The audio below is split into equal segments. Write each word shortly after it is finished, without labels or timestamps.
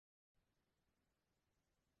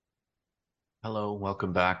Hello,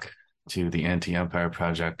 welcome back to the Anti-Empire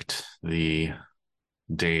Project, the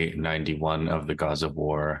day 91 of the Gaza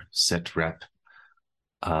War Sit Rep.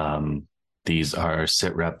 Um, these are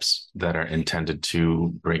sit reps that are intended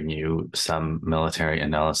to bring you some military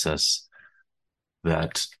analysis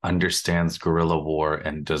that understands guerrilla war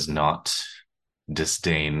and does not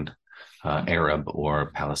disdain Arab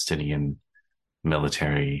or Palestinian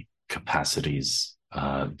military capacities.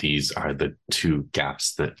 These are the two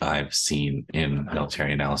gaps that I've seen in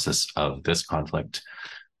military analysis of this conflict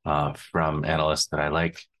from analysts that I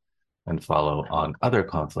like and follow on other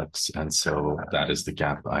conflicts. And so that is the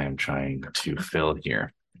gap I am trying to fill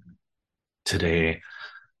here. Today,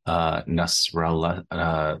 Nasrallah,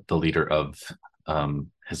 the leader of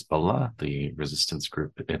Hezbollah, the resistance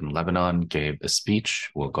group in Lebanon, gave a speech.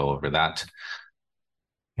 We'll go over that.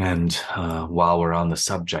 And while we're on the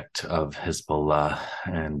subject of Hezbollah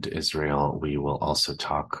and Israel, we will also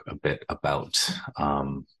talk a bit about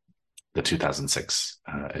the 2006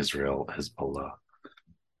 Israel-Hezbollah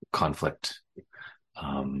conflict,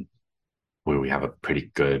 where we have a pretty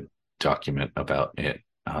good document about it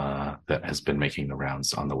that has been making the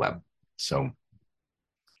rounds on the web. So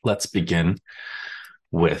let's begin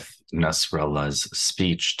with Nasrallah's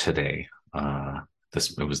speech today.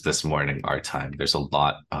 It was this morning, our time. There's a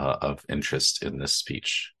lot of interest in this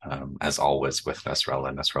speech, as always with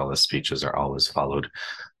Nasrallah. Nasrallah's speeches are always followed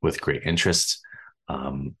with great interest,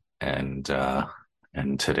 and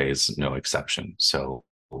today's no exception. So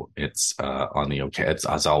it's on the okay. It's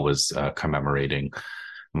as always commemorating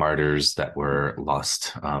martyrs that were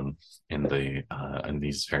lost in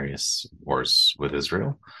these various wars with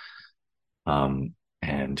Israel.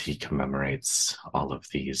 And he commemorates all of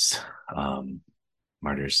these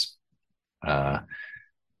martyrs.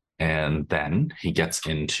 And then he gets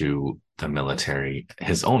into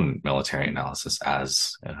his own military analysis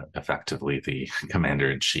as effectively the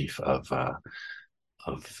commander-in-chief of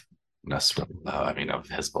Nasrallah, of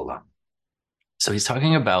Hezbollah. So he's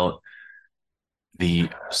talking about the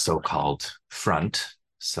so-called front,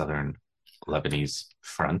 southern Lebanese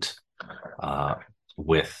front,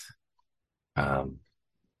 with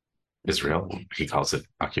Israel. He calls it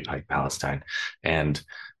occupied Palestine, and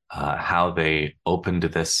how they opened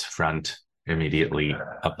this front immediately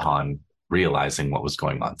upon realizing what was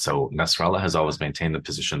going on. So Nasrallah has always maintained the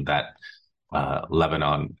position that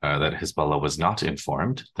that Hezbollah was not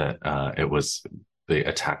informed that it was the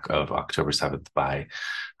attack of October 7th by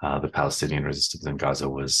the Palestinian resistance in Gaza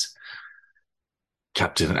was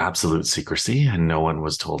kept in absolute secrecy and no one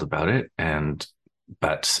was told about it.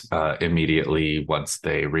 But immediately, once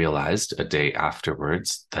they realized a day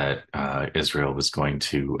afterwards that Israel was going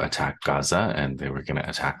to attack Gaza and they were going to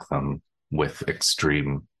attack them with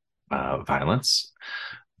extreme violence,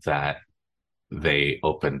 that they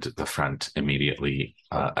opened the front immediately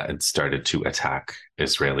and started to attack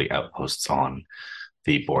Israeli outposts on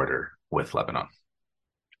the border with Lebanon.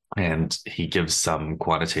 And he gives some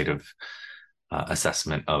quantitative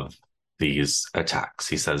assessment of these attacks.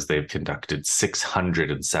 He says they've conducted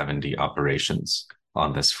 670 operations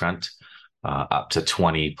on this front, up to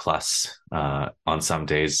 20 plus on some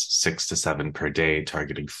days, 6 to 7 per day,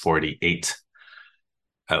 targeting 48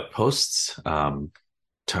 outposts,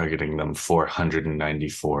 targeting them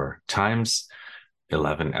 494 times,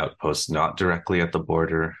 11 outposts not directly at the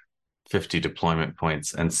border, 50 deployment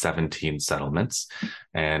points, and 17 settlements.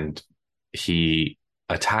 And he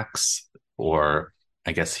attacks, or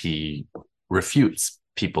I guess he refutes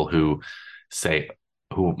people who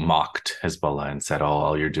mocked Hezbollah and said, oh,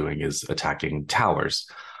 all you're doing is attacking towers,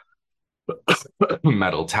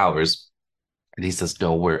 metal towers. And he says,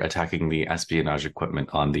 no, we're attacking the espionage equipment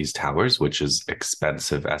on these towers, which is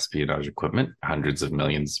expensive espionage equipment, hundreds of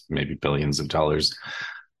millions, maybe billions of dollars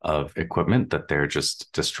of equipment that they're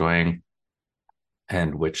just destroying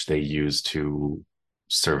and which they use to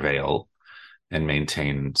surveil and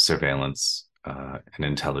maintain surveillance and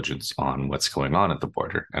intelligence on what's going on at the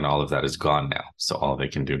border. And all of that is gone now. So all they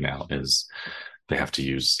can do now is they have to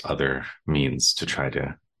use other means to try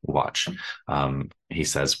to watch. He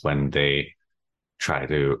says when they try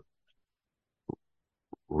to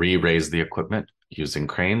re-raise the equipment using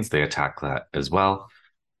cranes, they attack that as well.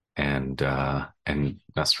 And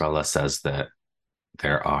Nasrallah says that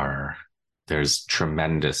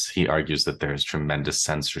he argues that there's tremendous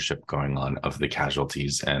censorship going on of the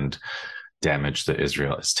casualties and damage that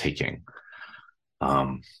Israel is taking.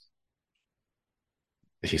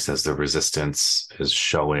 He says the resistance is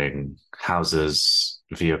showing houses,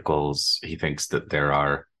 vehicles. He thinks that there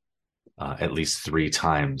are at least 3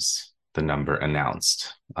 times the number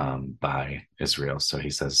announced by Israel. So he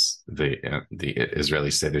says the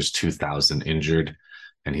Israelis say there's 2,000 injured,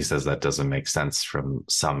 and he says that doesn't make sense. From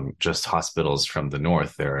some just hospitals from the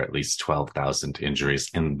north, there are at least 12,000 injuries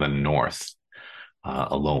in the north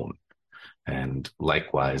alone. And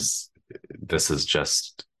likewise, this is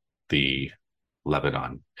just the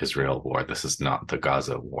Lebanon-Israel war. This is not the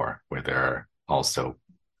Gaza war, where there are also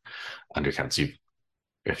undercounts.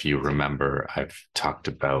 If you remember, I've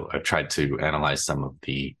tried to analyze some of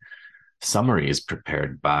the summaries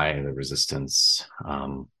prepared by the resistance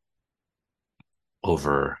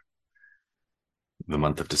over the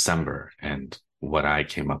month of December. And what I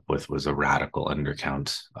came up with was a radical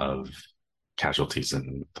undercount of casualties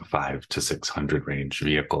in the 500 to 600 range,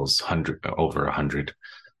 vehicles, over 100,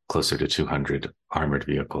 closer to 200 armored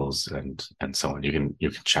vehicles, and so on. You can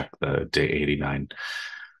check the day 89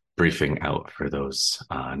 briefing out for those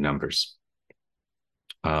numbers.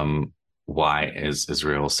 Why is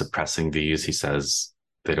Israel suppressing these? He says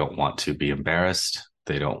they don't want to be embarrassed.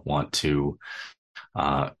 They don't want to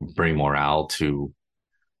bring morale to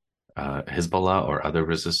Hezbollah or other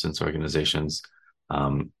resistance organizations.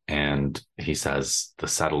 And he says the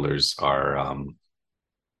settlers are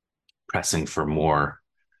pressing for more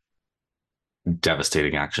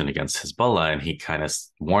devastating action against Hezbollah. And he kind of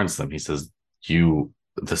warns them. He says,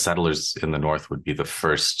 the settlers in the north would be the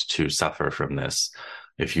first to suffer from this.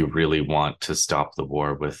 If you really want to stop the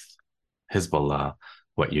war with Hezbollah,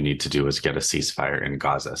 what you need to do is get a ceasefire in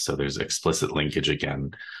Gaza. So there's explicit linkage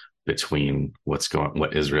again between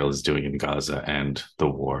what Israel is doing in Gaza and the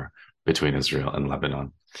war between Israel and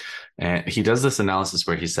Lebanon. And he does this analysis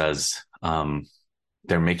where he says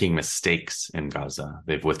they're making mistakes in Gaza.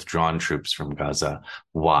 They've withdrawn troops from Gaza.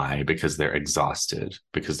 Why? Because they're exhausted.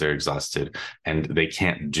 And they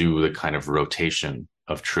can't do the kind of rotation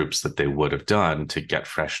of troops that they would have done to get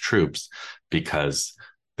fresh troops, because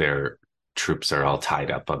their troops are all tied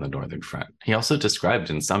up on the northern front. He also described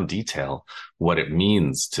in some detail what it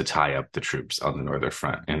means to tie up the troops on the northern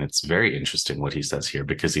front. And it's very interesting what he says here,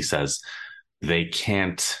 because he says they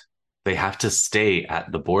have to stay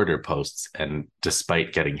at the border posts, and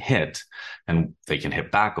despite getting hit, and they can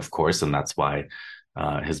hit back, of course, and that's why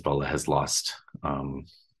Hezbollah has lost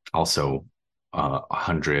also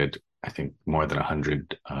 100, I think more than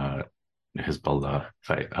 100 Hezbollah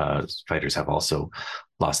fighters have also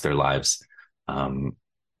lost their lives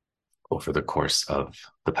over the course of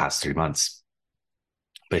the past 3 months.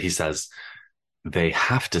 But he says they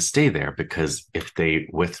have to stay there, because if they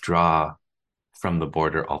withdraw from the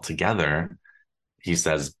border altogether, he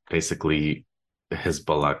says basically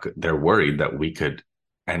Hezbollah, they're worried that we could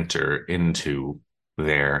enter into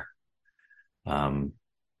their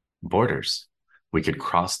borders. We could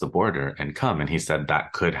cross the border and come. And he said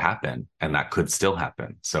that could happen, and that could still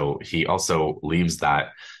happen. So he also leaves that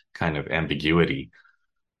kind of ambiguity.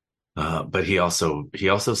 But he also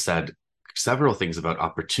said several things about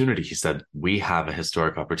opportunity. He said, we have a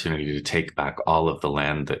historic opportunity to take back all of the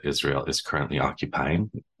land that Israel is currently occupying,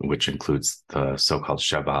 which includes the so-called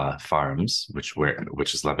Sheba farms, which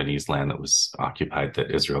is Lebanese land that was occupied,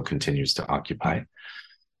 that Israel continues to occupy.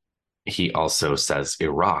 He also says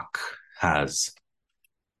Iraq has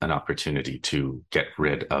an opportunity to get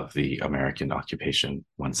rid of the American occupation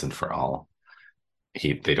once and for all.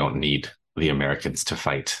 They don't need the Americans to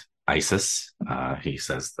fight ISIS. He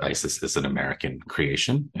says ISIS is an American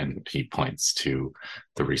creation, and he points to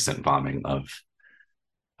the recent bombing of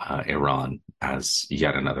Iran as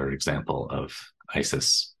yet another example of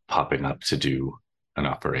ISIS popping up to do an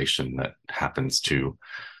operation that happens to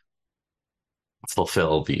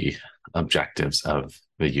fulfill the objectives of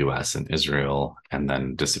the US and Israel, and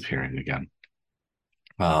then disappearing again.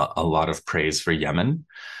 A lot of praise for Yemen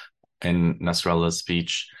in Nasrallah's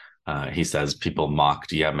speech. He says people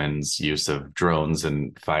mocked Yemen's use of drones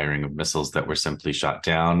and firing of missiles that were simply shot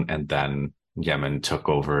down, and then Yemen took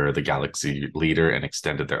over the Galaxy Leader and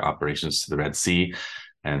extended their operations to the Red Sea,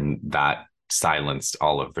 and that silenced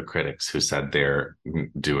all of the critics who said they're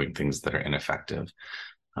doing things that are ineffective.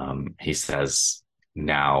 He says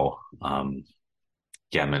now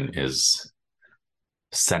Yemen is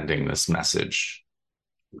sending this message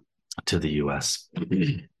to the US,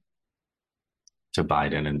 to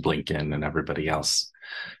Biden and Blinken and everybody else.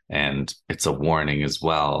 And it's a warning as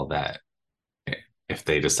well that if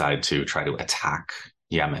they decide to try to attack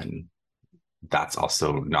Yemen, that's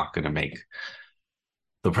also not going to make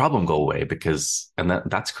the problem go away because, and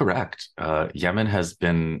that's correct. Yemen had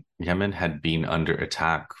been under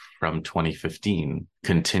attack from 2015,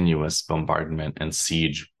 continuous bombardment and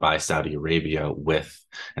siege by Saudi Arabia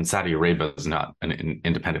and Saudi Arabia is not an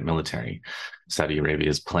independent military. Saudi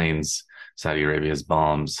Arabia's planes, Saudi Arabia's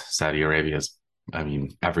bombs, Saudi Arabia's, I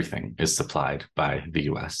mean, everything is supplied by the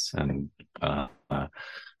US and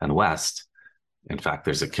West. In fact,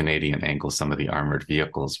 there's a Canadian angle. Some of the armored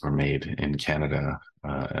vehicles were made in Canada.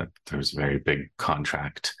 There's a very big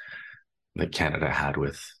contract that Canada had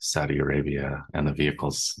with Saudi Arabia, and the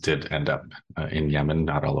vehicles did end up in Yemen.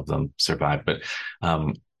 Not all of them survived, but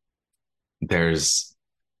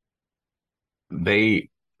they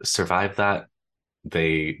survived that.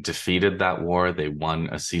 They defeated that war. They won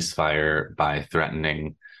a ceasefire by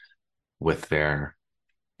threatening with their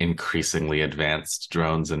increasingly advanced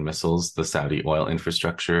drones and missiles the Saudi oil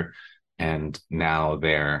infrastructure. And now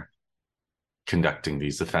they're conducting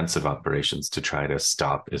these offensive operations to try to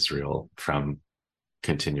stop Israel from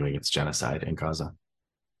continuing its genocide in Gaza.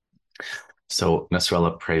 So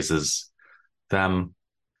Nasrallah praises them.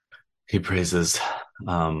 He praises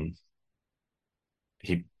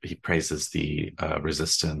he praises the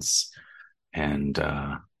resistance, and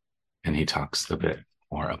he talks a bit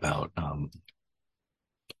more about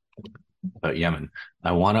Yemen.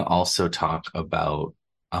 I want to also talk about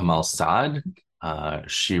Amal Saad.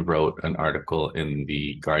 She wrote an article in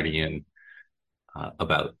the Guardian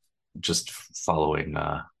about just following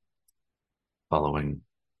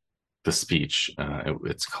the speech.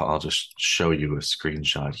 It's called. I'll just show you a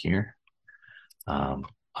screenshot here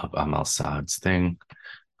of Amal Saad's thing.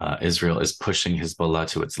 Israel is pushing Hezbollah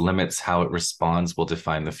to its limits. How it responds will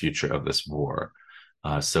define the future of this war.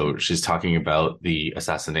 So she's talking about the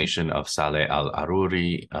assassination of Saleh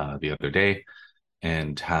al-Aruri the other day,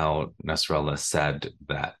 and how Nasrallah said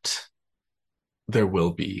that there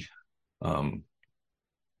will be an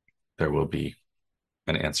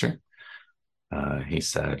answer. He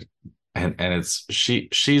said, and it's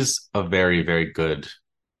she's a very, very good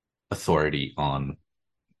authority on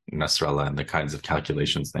Nasrallah and the kinds of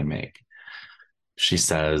calculations they make. She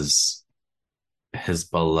says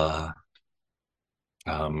Hezbollah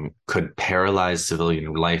could paralyze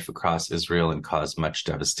civilian life across Israel and cause much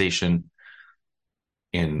devastation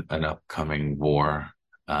in an upcoming war.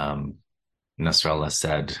 Nasrallah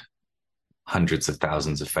said hundreds of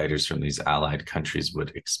thousands of fighters from these allied countries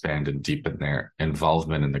would expand and deepen their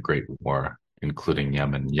involvement in the Great War, including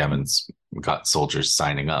Yemen. Yemen's got soldiers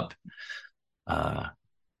signing up.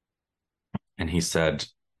 And he said,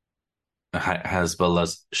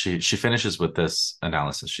 Hezbollah's, she finishes with this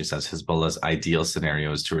analysis. She says Hezbollah's ideal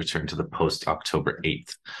scenario is to return to the post-October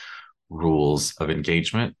 8th rules of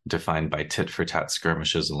engagement defined by tit-for-tat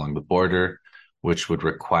skirmishes along the border, which would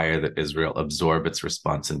require that Israel absorb its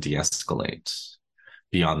response and de-escalate.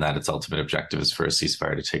 Beyond that, its ultimate objective is for a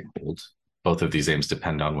ceasefire to take hold. Both of these aims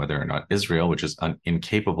depend on whether or not Israel, which is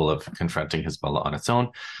incapable of confronting Hezbollah on its own,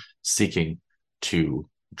 seeking to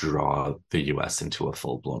draw the US into a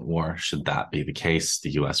full-blown war. Should that be the case,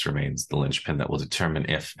 the US remains the linchpin that will determine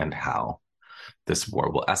if and how this war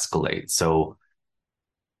will escalate. So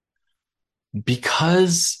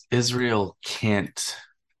because Israel can't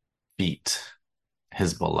beat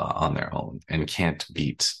Hezbollah on their own and can't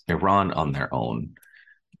beat Iran on their own,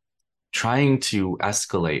 trying to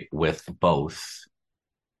escalate with both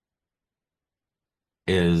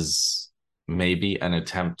is maybe an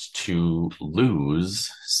attempt to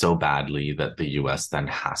lose so badly that the US then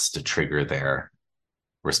has to trigger their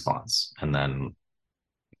response and then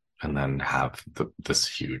have this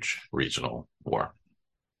huge regional war,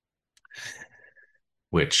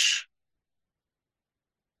 which,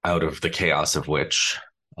 out of the chaos of which,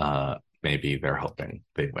 maybe they're hoping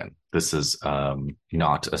they win. This is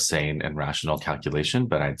not a sane and rational calculation,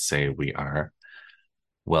 but I'd say we are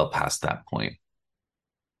well past that point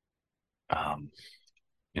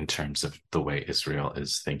in terms of the way Israel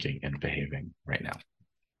is thinking and behaving right now.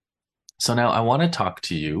 So now I want to talk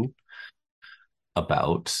to you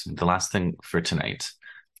about the last thing for tonight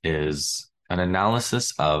is an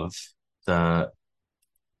analysis of the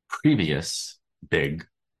previous big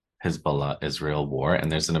Hezbollah-Israel war. And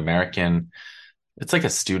there's an American, it's like a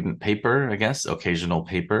student paper, I guess, occasional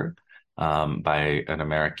paper by an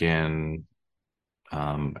American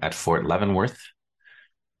at Fort Leavenworth,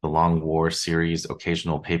 the Long War Series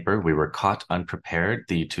occasional paper. We Were Caught Unprepared,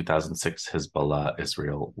 the 2006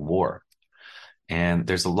 Hezbollah-Israel War. And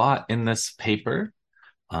there's a lot in this paper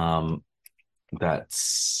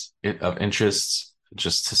that's of interest.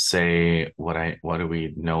 Just to say what do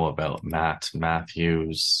we know about Matt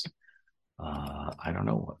Matthews? I don't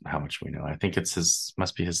know how much we know. I think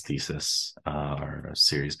must be his thesis or a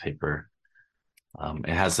series paper.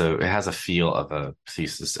 It has a feel of a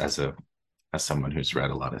thesis as someone who's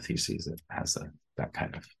read a lot of theses. It has that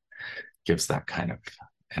kind of gives that kind of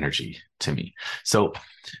energy to me. So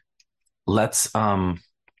let's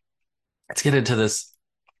get into this.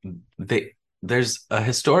 There's a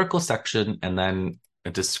historical section and then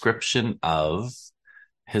a description of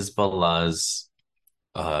Hezbollah's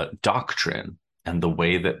doctrine and the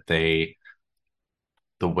way that they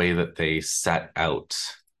set out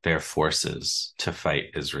their forces to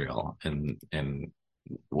fight Israel in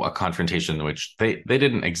a confrontation in which they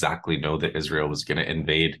didn't exactly know that Israel was going to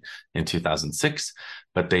invade in 2006,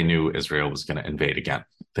 but they knew Israel was going to invade again.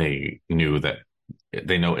 They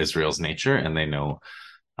know Israel's nature, and they know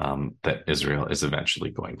that Israel is eventually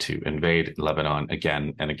going to invade Lebanon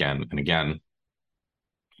again and again and again,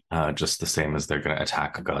 just the same as they're going to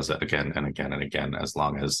attack Gaza again and again and again, as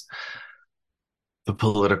long as the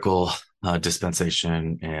political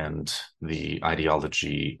dispensation and the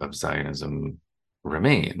ideology of Zionism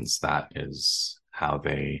remains. That is how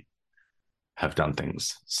they have done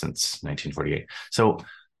things since 1948. So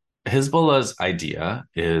Hezbollah's idea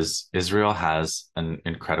is Israel has an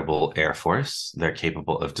incredible air force. They're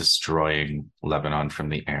capable of destroying Lebanon from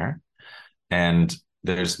the air. And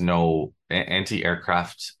there's no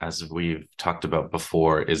anti-aircraft, as we've talked about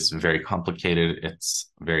before, is very complicated.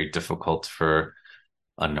 It's very difficult for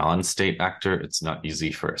a non-state actor. It's not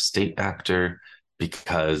easy for a state actor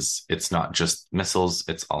because it's not just missiles,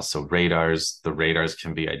 it's also radars. The radars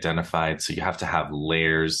can be identified. So you have to have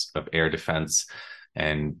layers of air defense,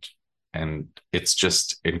 and it's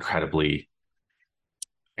just incredibly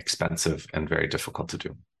expensive and very difficult to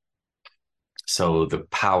do. So the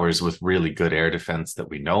powers with really good air defense that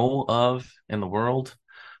we know of in the world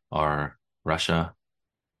are Russia,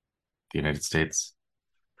 the United States,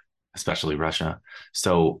 especially Russia.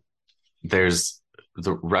 So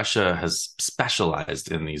Russia has specialized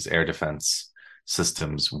in these air defense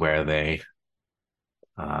systems where they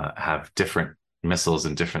have different missiles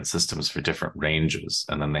and different systems for different ranges.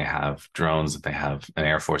 And then they have drones, they have an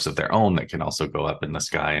air force of their own that can also go up in the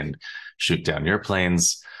sky and shoot down your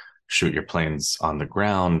planes, shoot your planes on the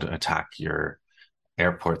ground, attack your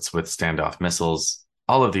airports with standoff missiles.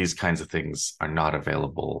 All of these kinds of things are not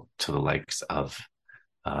available to the likes of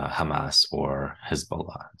Hamas or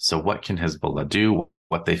Hezbollah. So what can Hezbollah do?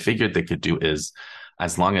 What they figured they could do is,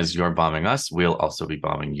 as long as you're bombing us, we'll also be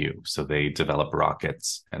bombing you. So they develop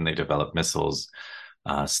rockets and they develop missiles,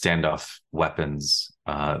 standoff weapons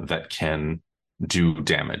that can do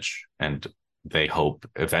damage. And they hope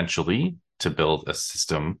eventually to build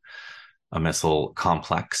a missile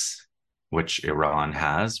complex, which Iran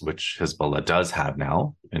has, which Hezbollah does have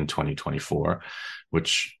now in 2024,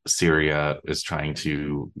 which Syria is trying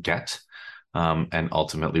to get, and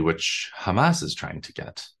ultimately which Hamas is trying to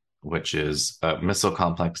get, which is a missile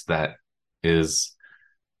complex that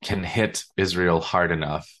can hit Israel hard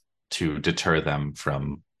enough to deter them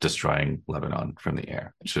from destroying Lebanon from the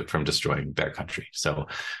air, from destroying their country. So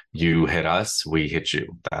you hit us, we hit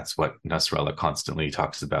you. That's what Nasrallah constantly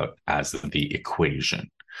talks about as the equation.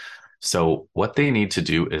 So what they need to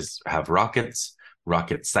do is have rockets,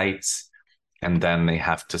 rocket sites, and then they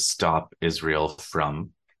have to stop Israel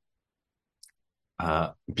from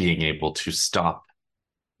being able to stop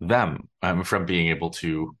them from being able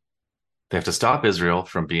to. They have to stop Israel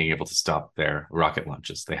from being able to stop their rocket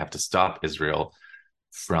launches. They have to stop Israel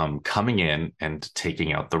from coming in and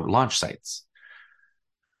taking out the launch sites.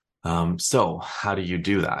 So how do you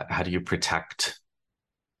do that? How do you protect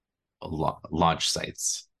launch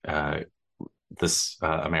sites? This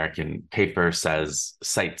American paper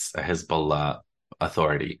cites a Hezbollah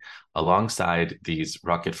authority. Alongside these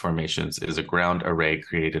rocket formations is a ground array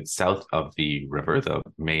created south of the river, the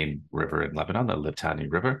main river in Lebanon, the Litani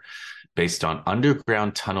River, based on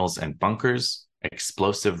underground tunnels and bunkers,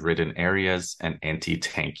 explosive-ridden areas, and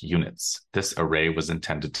anti-tank units. This array was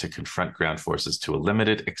intended to confront ground forces to a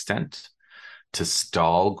limited extent, to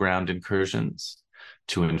stall ground incursions,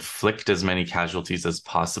 to inflict as many casualties as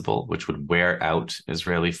possible, which would wear out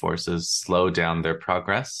Israeli forces, slow down their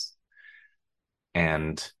progress,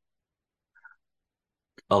 and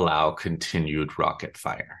allow continued rocket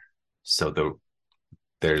fire. So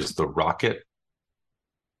there's the rocket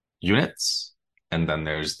units, and then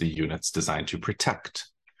there's the units designed to protect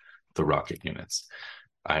the rocket units.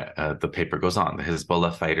 The paper goes on. The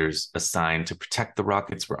Hezbollah fighters assigned to protect the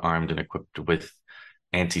rockets were armed and equipped with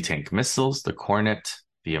anti-tank missiles, the Cornet,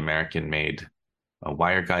 the American-made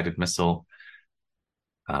wire-guided missile,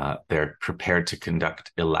 They're prepared to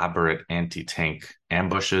conduct elaborate anti-tank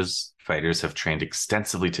ambushes. Fighters have trained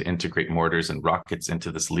extensively to integrate mortars and rockets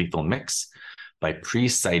into this lethal mix by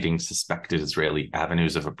pre-sighting suspected Israeli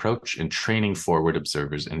avenues of approach and training forward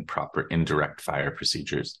observers in proper indirect fire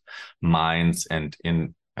procedures. Mines and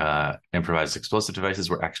improvised explosive devices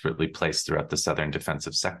were expertly placed throughout the southern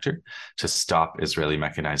defensive sector to stop Israeli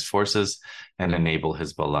mechanized forces and enable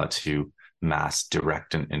Hezbollah to mass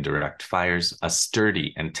direct and indirect fires. A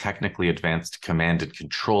sturdy and technically advanced command and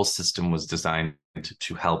control system was designed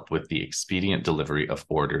to help with the expedient delivery of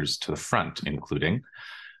orders to the front, including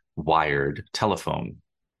wired telephone,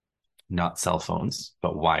 not cell phones,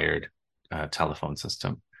 but wired telephone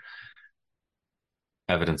system.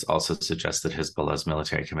 Evidence also suggests that Hezbollah's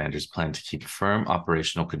military commanders plan to keep firm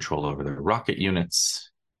operational control over their rocket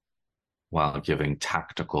units while giving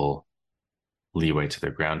tactical leeway to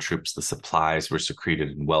their ground troops. The supplies were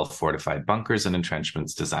secreted in well-fortified bunkers and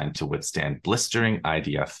entrenchments designed to withstand blistering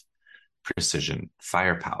IDF precision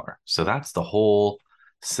firepower. So that's the whole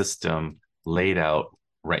system laid out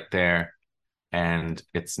right there. And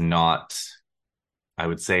it's not, I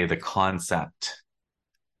would say the concept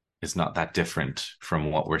is not that different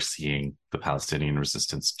from what we're seeing the Palestinian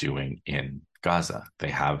resistance doing in Gaza.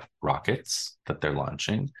 They have rockets that they're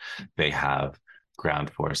launching. They have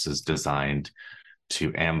ground forces designed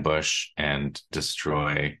to ambush and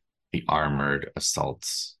destroy the armored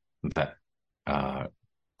assaults that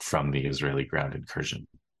from the Israeli ground incursion,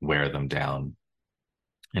 wear them down,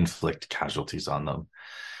 inflict casualties on them.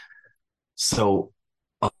 So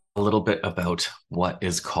a little bit about what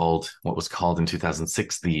was called in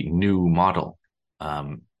 2006 the new model.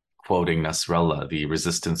 Quoting Nasrallah, the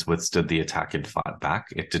resistance withstood the attack and fought back.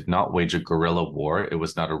 It did not wage a guerrilla war. It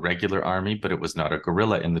was not a regular army, but it was not a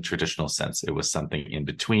guerrilla in the traditional sense. It was something in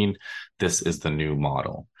between. This is the new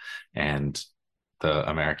model. And the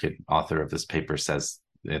American author of this paper says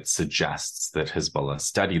it suggests that Hezbollah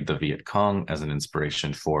studied the Viet Cong as an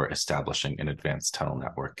inspiration for establishing an advanced tunnel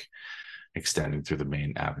network extending through the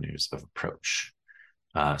main avenues of approach.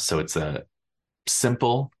 So it's a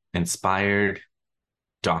simple, inspired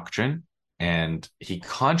doctrine. And he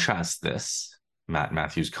contrasts this, Matt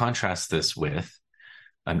Matthews contrasts this with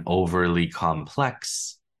an overly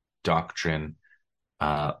complex doctrine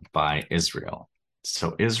by Israel.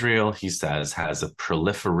 So Israel, he says, has a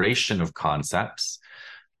proliferation of concepts,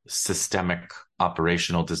 systemic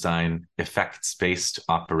operational design, effects-based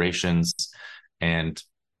operations, and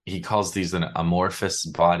he calls these an amorphous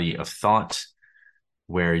body of thought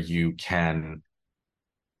where you can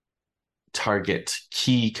target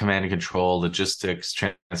key command and control, logistics,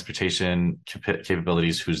 transportation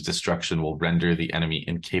capabilities whose destruction will render the enemy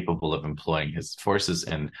incapable of employing his forces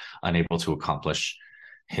and unable to accomplish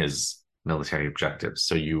his military objectives.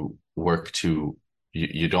 So you work to,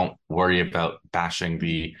 you don't worry about bashing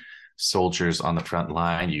the soldiers on the front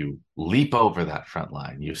line. You leap over that front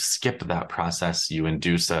line. You skip that process. You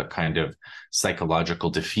induce a kind of psychological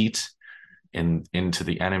defeat into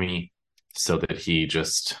the enemy so that he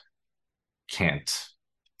just can't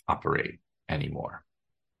operate anymore.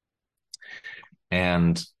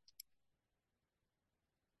 And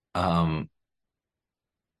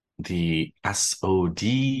the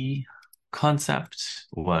SOD concept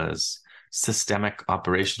was systemic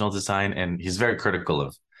operational design, and he's very critical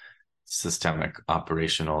of systemic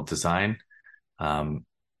operational design.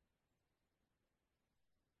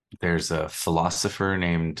 There's a philosopher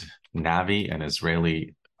named Navi, an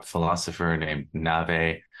Israeli philosopher named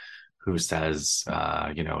Nave, who says,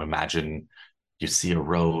 imagine you see a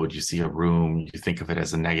road, you see a room, you think of it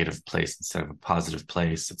as a negative place instead of a positive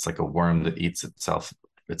place. It's like a worm that eats itself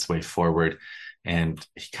its way forward. And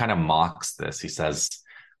he kind of mocks this. He says,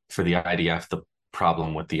 for the IDF, the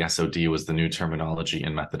problem with the SOD was the new terminology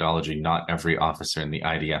and methodology. Not every officer in the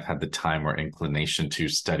IDF had the time or inclination to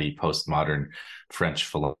study postmodern French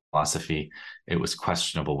philosophy. It was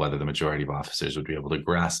questionable whether the majority of officers would be able to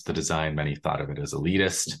grasp the design. Many thought of it as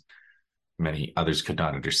elitist. Many others could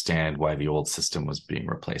not understand why the old system was being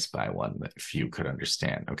replaced by one that few could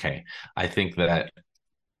understand. Okay, I think that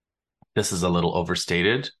this is a little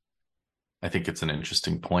overstated. I think it's an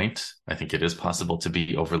interesting point. I think it is possible to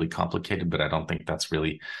be overly complicated, but I don't think that's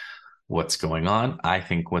really what's going on. I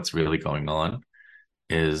think what's really going on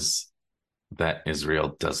is that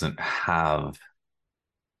Israel doesn't have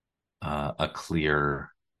a clear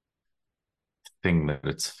thing that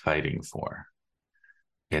it's fighting for.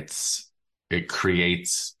 It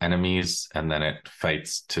creates enemies and then it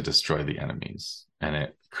fights to destroy the enemies, and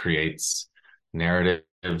it creates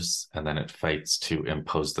narratives and then it fights to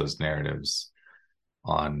impose those narratives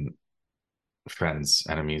on friends,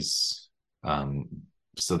 enemies,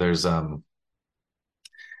 So there's a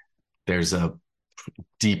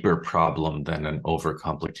deeper problem than an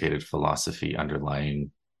overcomplicated philosophy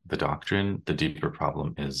underlying the doctrine. The deeper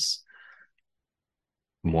problem is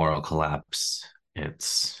moral collapse.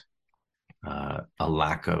 It's a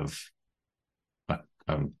lack of a,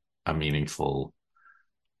 a, a meaningful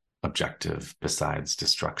objective besides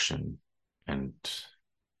destruction and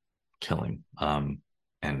killing, and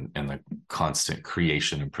the constant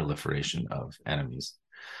creation and proliferation of enemies.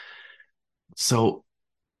 So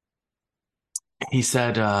he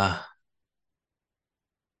said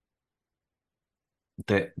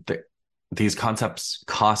that these concepts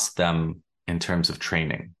cost them in terms of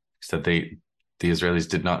training. He said the Israelis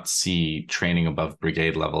did not see training above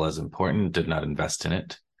brigade level as important, did not invest in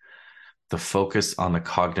it. The focus on the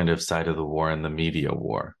cognitive side of the war and the media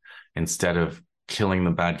war, instead of killing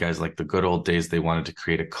the bad guys like the good old days, they wanted to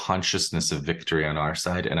create a consciousness of victory on our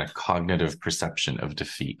side and a cognitive perception of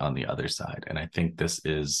defeat on the other side. And I think this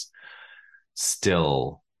is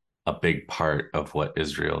still a big part of what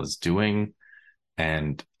Israel is doing.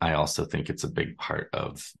 And I also think it's a big part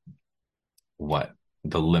of what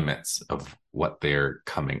the limits of what they're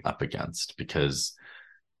coming up against, because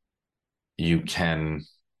you can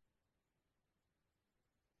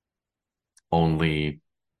only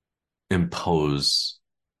impose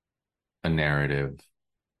a narrative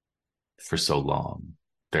for so long.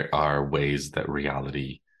 There are ways that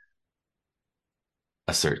reality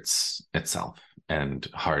asserts itself and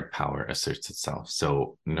hard power asserts itself.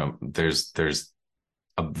 So no, there's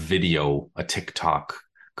a TikTok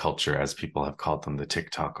culture, as people have called them, the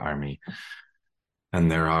TikTok army.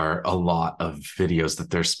 And there are a lot of videos that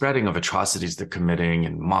they're spreading of atrocities they're committing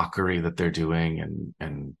and mockery that they're doing,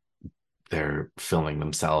 and they're filming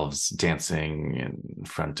themselves dancing in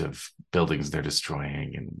front of buildings they're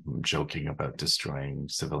destroying and joking about destroying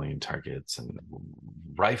civilian targets and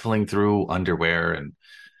rifling through underwear and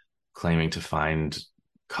claiming to find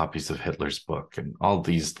copies of Hitler's book and all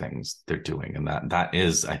these things they're doing. And that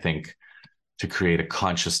is, I think, to create a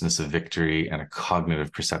consciousness of victory and a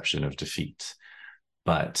cognitive perception of defeat.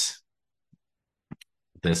 But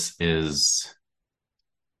this is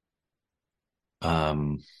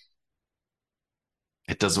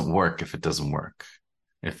it doesn't work if it doesn't work.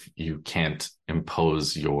 If you can't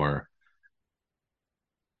impose your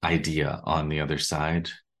idea on the other side,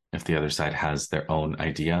 if the other side has their own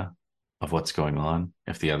idea of what's going on,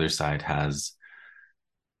 if the other side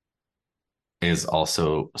is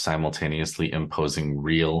also simultaneously imposing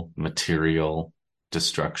real material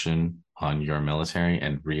destruction on your military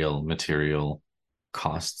and real material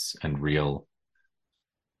costs and real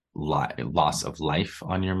loss of life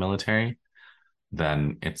on your military,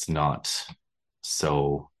 then it's not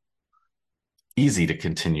so easy to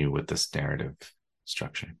continue with this narrative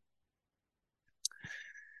structure.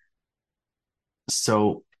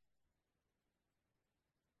 So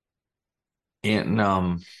in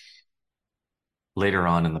later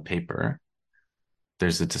on in the paper,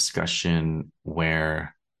 there's a discussion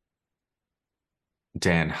where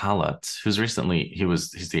Dan Halutz,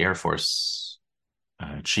 he's the Air Force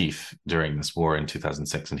chief during this war in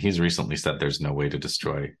 2006, and he's recently said there's no way to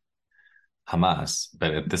destroy Hamas.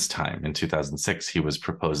 But at this time, in 2006, he was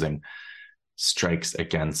proposing strikes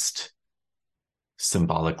against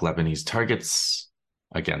symbolic Lebanese targets,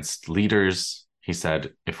 against leaders. He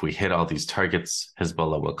said, if we hit all these targets,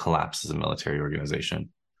 Hezbollah will collapse as a military organization.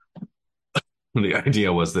 The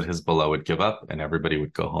idea was that Hezbollah would give up and everybody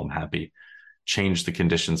would go home happy, change the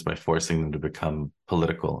conditions by forcing them to become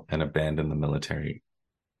political and abandon the military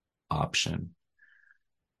option.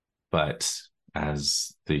 But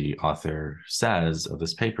as the author says of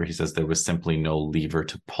this paper, he says there was simply no lever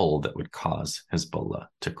to pull that would cause Hezbollah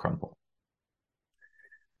to crumble.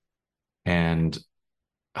 And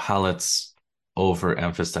Halitz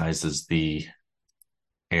overemphasizes the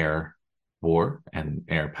air war and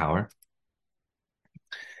air power.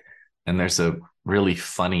 And there's a really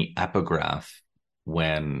funny epigraph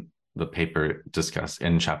when the paper discussed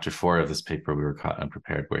in chapter 4 of this paper, We Were Caught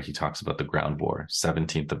Unprepared, where he talks about the ground war,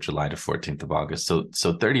 17th of July to 14th of August.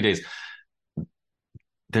 So 30 days.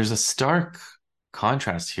 There's a stark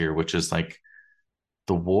contrast here, which is like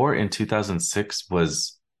the war in 2006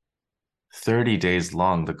 was 30 days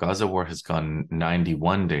long. The Gaza war has gone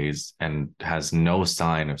 91 days and has no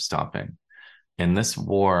sign of stopping. In this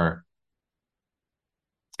war,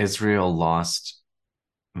 Israel lost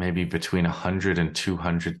maybe between 100 and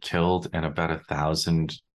 200 killed and about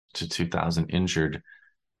 1,000 to 2,000 injured.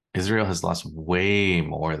 Israel has lost way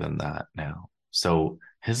more than that now. So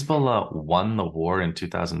Hezbollah won the war in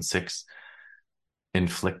 2006,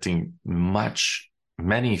 inflicting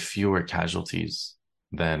many fewer casualties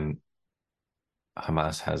than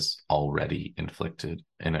Hamas has already inflicted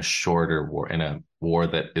in a shorter war, in a war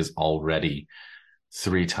that is already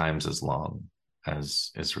 3 times as long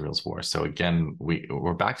as Israel's war. So again,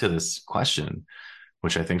 we're back to this question,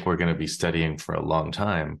 which I think we're going to be studying for a long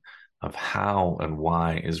time, of how and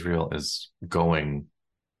why Israel is going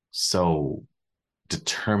so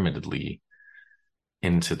determinedly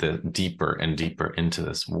into the deeper and deeper into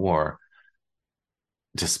this war,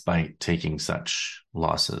 despite taking such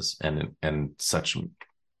losses and such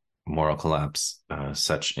moral collapse,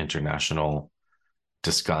 such international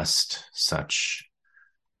disgust, such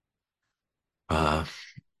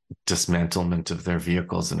dismantlement of their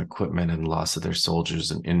vehicles and equipment, and loss of their soldiers,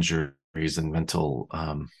 and injuries and mental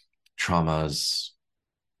traumas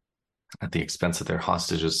at the expense of their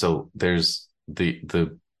hostages. So there's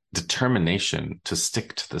the determination to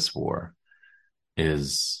stick to this war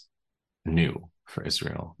is new for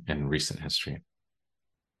Israel in recent history.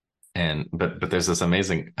 And but there's this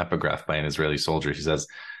amazing epigraph by an Israeli soldier. He says,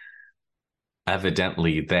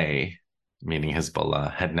 evidently they, meaning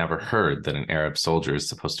Hezbollah, had never heard that an Arab soldier is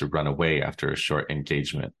supposed to run away after a short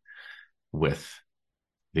engagement with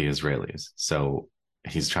the Israelis. So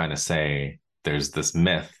he's trying to say there's this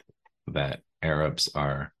myth that Arabs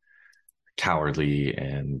are cowardly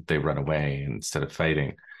and they run away instead of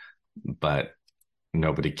fighting, but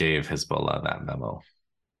nobody gave Hezbollah that memo,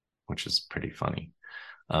 which is pretty funny.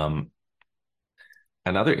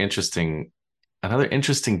 Another interesting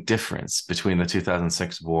difference between the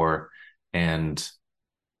 2006 war and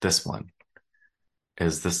this one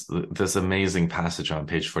is this amazing passage on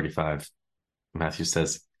page 45. Matthew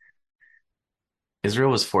says,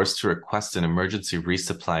 Israel was forced to request an emergency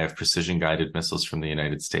resupply of precision-guided missiles from the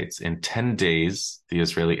United States. In 10 days, the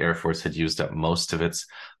Israeli Air Force had used up most of its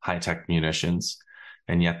high-tech munitions,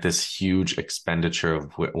 and yet this huge expenditure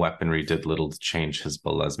of weaponry did little to change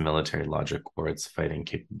Hezbollah's military logic or its fighting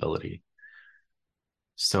capability.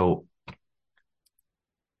 So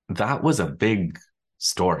that was a big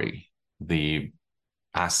story, the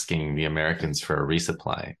asking the Americans for a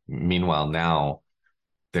resupply. Meanwhile, now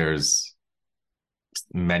there's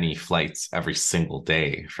many flights every single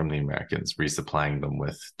day from the Americans, resupplying them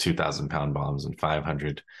with 2,000-pound bombs and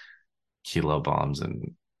 500-kilo bombs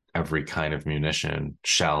and every kind of munition,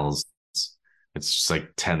 shells. It's just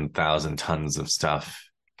like 10,000 tons of stuff,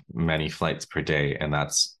 many flights per day. And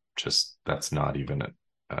that's not even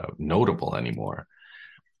notable anymore.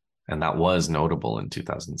 And that was notable in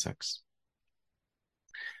 2006.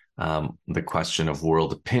 The question of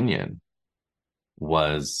world opinion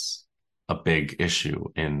was a big issue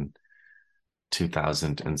in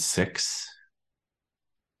 2006.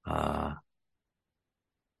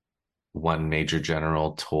 One major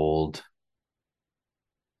general told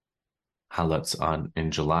Haaretz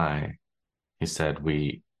in July, he said,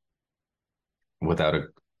 without a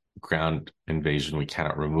ground invasion, we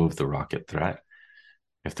cannot remove the rocket threat.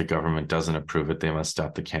 If the government doesn't approve it, they must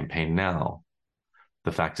stop the campaign now.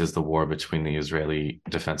 The fact is, the war between the Israeli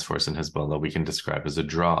Defense Force and Hezbollah we can describe as a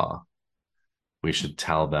draw. We should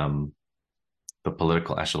tell them, the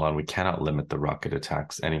political echelon, we cannot limit the rocket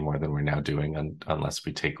attacks any more than we're now doing unless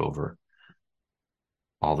we take over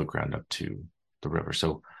all the ground up to the river.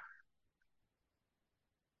 So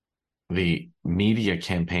the media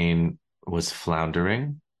campaign was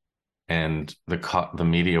floundering, and the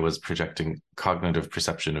media was projecting cognitive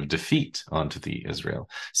perception of defeat onto the Israel.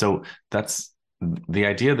 So that's the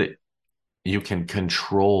idea, that you can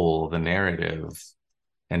control the narrative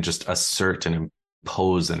and just assert and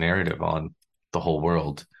impose a narrative on the whole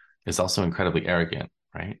world, is also incredibly arrogant,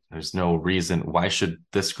 right? There's no reason why should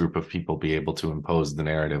this group of people be able to impose the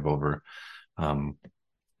narrative over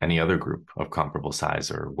any other group of comparable size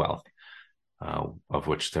or wealth, of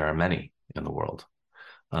which there are many in the world.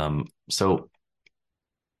 So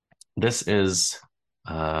this is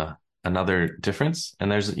another difference, and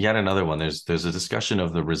there's yet another one. There's a discussion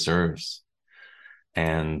of the reserves,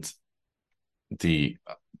 and the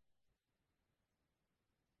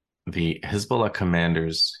Hezbollah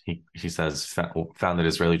commanders, he says, found that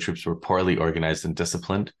Israeli troops were poorly organized and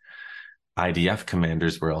disciplined. IDF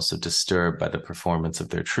commanders were also disturbed by the performance of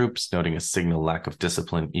their troops, noting a signal lack of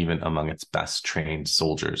discipline even among its best trained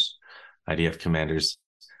soldiers. IDF commanders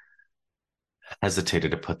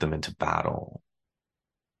hesitated to put them into battle.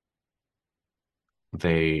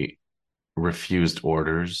 They refused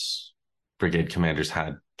orders. Brigade commanders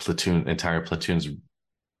had entire platoons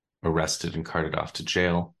arrested and carted off to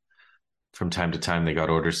jail. From time to time, they got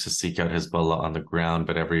orders to seek out Hezbollah on the ground,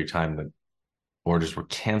 but every time the orders were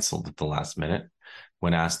canceled at the last minute.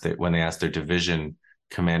 When they asked their division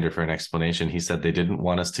commander for an explanation. He said they didn't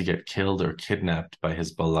want us to get killed or kidnapped by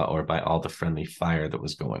Hezbollah or by all the friendly fire that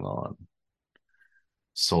was going on.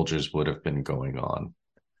 Soldiers would have been going on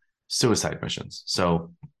suicide missions.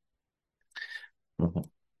 So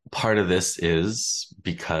part of this is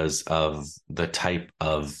because of the type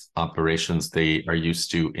of operations they are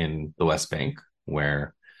used to in the West Bank,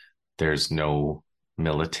 where there's no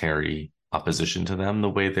military opposition to them the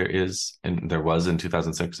way there was in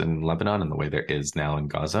 2006 in Lebanon and the way there is now in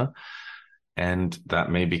Gaza. And that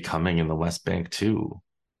may be coming in the West Bank too.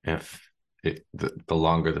 If the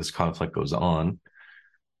longer this conflict goes on,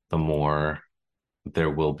 the more there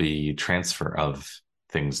will be transfer of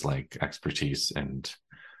things like expertise and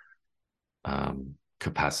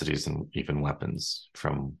capacities and even weapons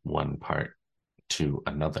from one part to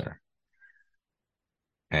another.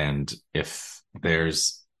 And if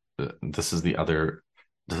this is the other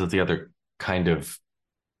kind of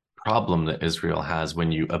problem that Israel has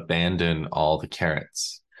when you abandon all the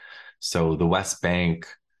carrots. So the West Bank,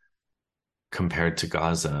 compared to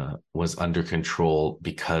Gaza, was under control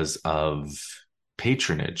because of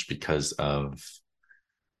patronage, because of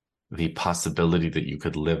the possibility that you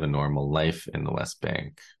could live a normal life in the West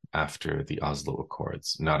Bank after the Oslo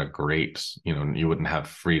Accords. Not a great, you wouldn't have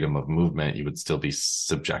freedom of movement. You would still be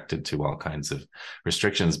subjected to all kinds of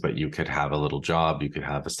restrictions, but you could have a little job, you could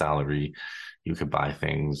have a salary, you could buy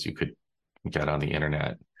things, you could get on the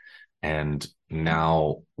internet. And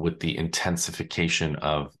now, with the intensification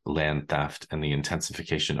of land theft and the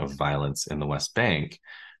intensification of violence in the West Bank,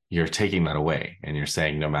 you're taking that away. And you're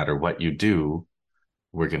saying, no matter what you do,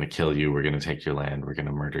 we're going to kill you, we're going to take your land, we're going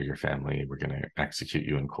to murder your family, we're going to execute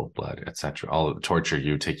you in cold blood, etc. All torture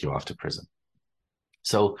you, take you off to prison.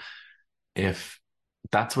 So if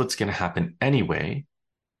that's what's going to happen anyway,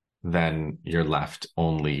 then you're left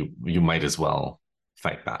only, you might as well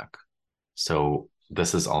fight back. So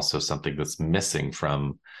this is also something that's missing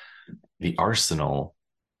from the arsenal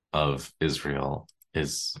of Israel,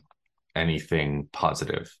 is anything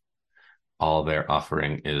positive. All they're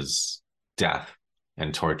offering is death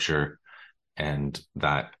and torture, and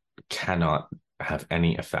that cannot have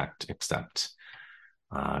any effect except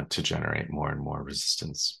to generate more and more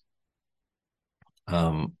resistance.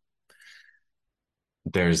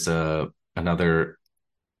 There's another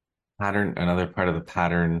pattern, another part of the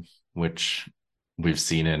pattern which we've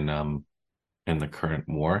seen in the current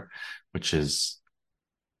war, which is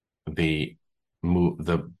the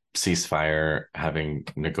ceasefire having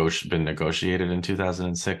been negotiated in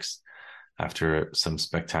 2006 after some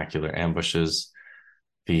spectacular ambushes.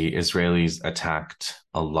 The Israelis attacked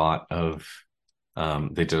a lot of,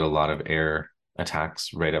 they did a lot of air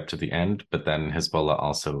attacks right up to the end, but then Hezbollah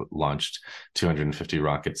also launched 250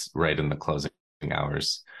 rockets right in the closing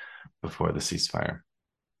hours before the ceasefire.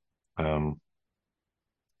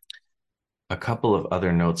 A couple of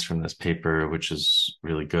other notes from this paper, which is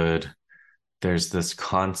really good. There's this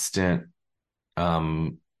constant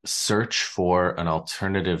search for an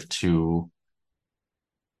alternative to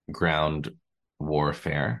ground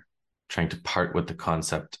warfare, trying to part with the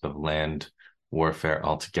concept of land warfare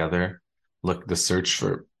altogether. Look, the search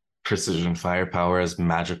for precision firepower as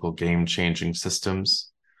magical game-changing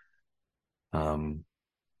systems. And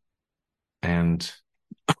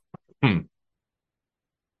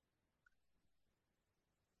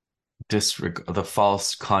the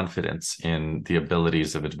false confidence in the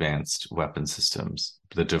abilities of advanced weapon systems,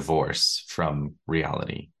 the divorce from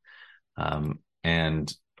reality.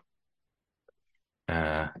 And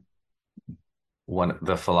the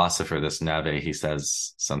philosopher, this Nave, he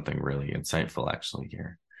says something really insightful actually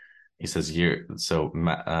here. He says,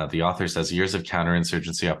 the author says, years of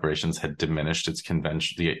counterinsurgency operations had diminished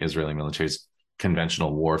the Israeli military's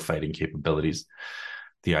conventional war fighting capabilities.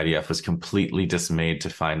 The IDF was completely dismayed to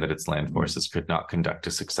find that its land forces could not conduct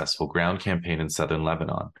a successful ground campaign in southern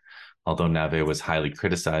Lebanon. Although Nave was highly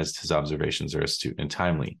criticized, his observations are astute and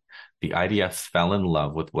timely. The IDF fell in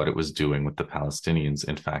love with what it was doing with the Palestinians.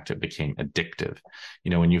 In fact, it became addictive.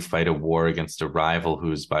 When you fight a war against a rival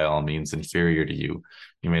who's by all means inferior to you,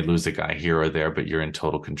 you may lose a guy here or there, but you're in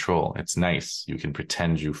total control. It's nice. You can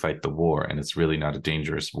pretend you fight the war, and it's really not a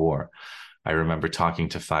dangerous war. I remember talking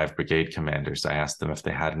to 5 brigade commanders. I asked them if they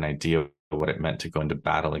had an idea of what it meant to go into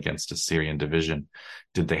battle against a Syrian division.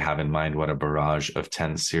 Did they have in mind what a barrage of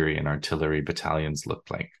 10 Syrian artillery battalions looked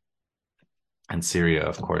like? And Syria,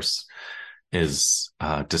 of course, is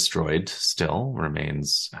destroyed still,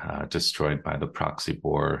 remains destroyed by the proxy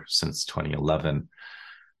war since 2011.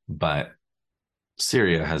 But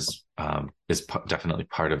Syria is definitely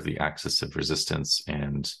part of the axis of resistance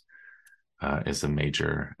and is a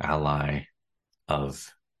major ally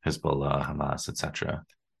of Hezbollah, Hamas, etc.,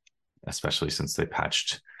 especially since they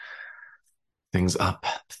patched things up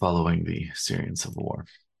following the Syrian civil war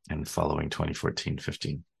and following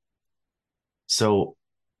 2014-15. So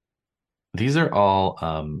these are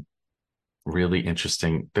all really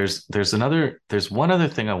interesting. There's one other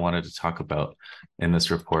thing I wanted to talk about in this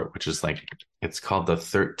report, which is like it's called the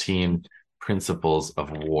 13 Principles of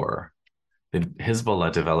War.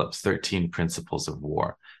 Hezbollah develops 13 Principles of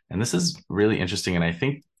War. And this is really interesting. And I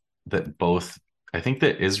think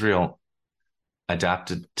that Israel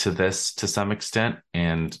adapted to this to some extent,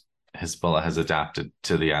 and Hezbollah has adapted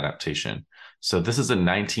to the adaptation. So this is a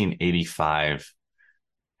 1985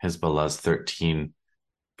 Hezbollah's 13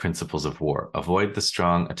 Principles of War. Avoid the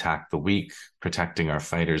strong, attack the weak. Protecting our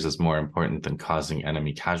fighters is more important than causing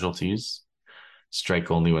enemy casualties.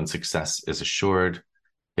 Strike only when success is assured.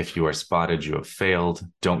 If you are spotted, you have failed.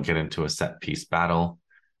 Don't get into a set piece battle.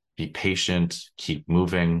 Be patient. Keep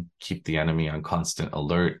moving. Keep the enemy on constant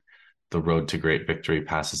alert. The road to great victory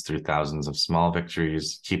passes through thousands of small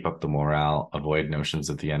victories. Keep up the morale. Avoid notions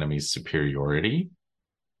of the enemy's superiority.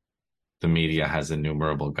 The media has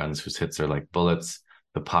innumerable guns whose hits are like bullets.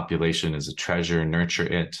 The population is a treasure. Nurture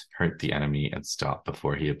it, hurt the enemy, and stop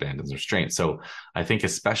before he abandons restraint. So I think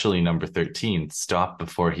especially number 13, stop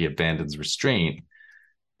before he abandons restraint.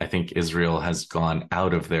 I think Israel has gone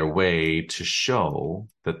out of their way to show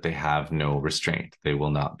that they have no restraint. They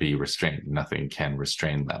will not be restrained. Nothing can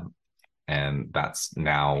restrain them. And that's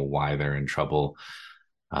now why they're in trouble,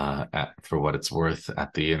 for what it's worth,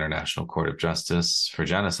 at the International Court of Justice for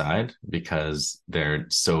genocide, because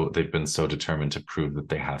they've been so determined to prove that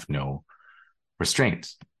they have no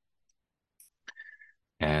restraint.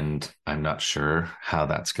 And I'm not sure how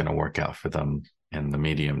that's going to work out for them in the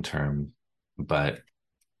medium term. But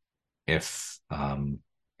if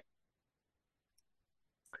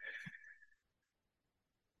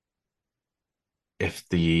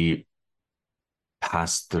the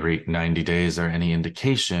past 90 days are any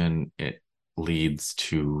indication, it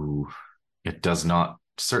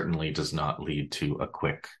certainly does not lead to a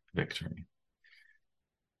quick victory.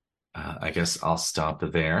 I guess I'll stop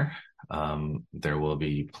there. There will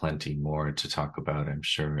be plenty more to talk about, I'm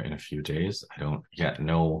sure, in a few days. I don't yet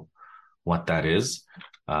know what that is.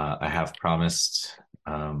 I have promised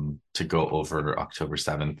to go over October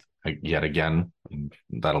 7th yet again. And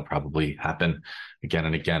that'll probably happen again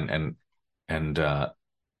and again. And I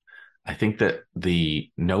think that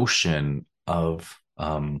the notion of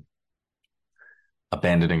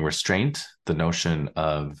abandoning restraint, the notion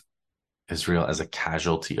of Israel as a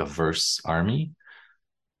casualty-averse army,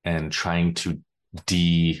 and trying to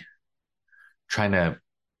change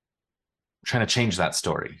that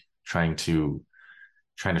story, trying to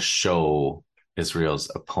show Israel's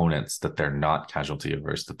opponents that they're not casualty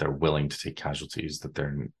averse, that they're willing to take casualties, that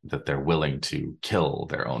they're willing to kill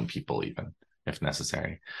their own people even if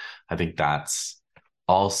necessary. I think that's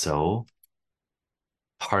also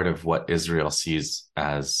part of what Israel sees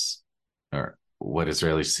as, or what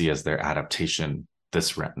Israelis see as, their adaptation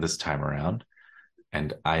this time around.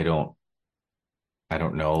 And I don't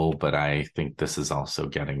know, but I think this is also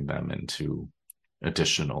getting them into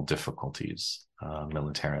additional difficulties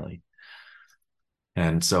militarily.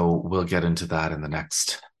 And so we'll get into that in the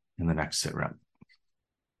next sit rep.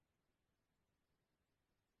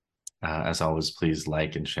 As always, please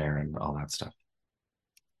like and share and all that stuff.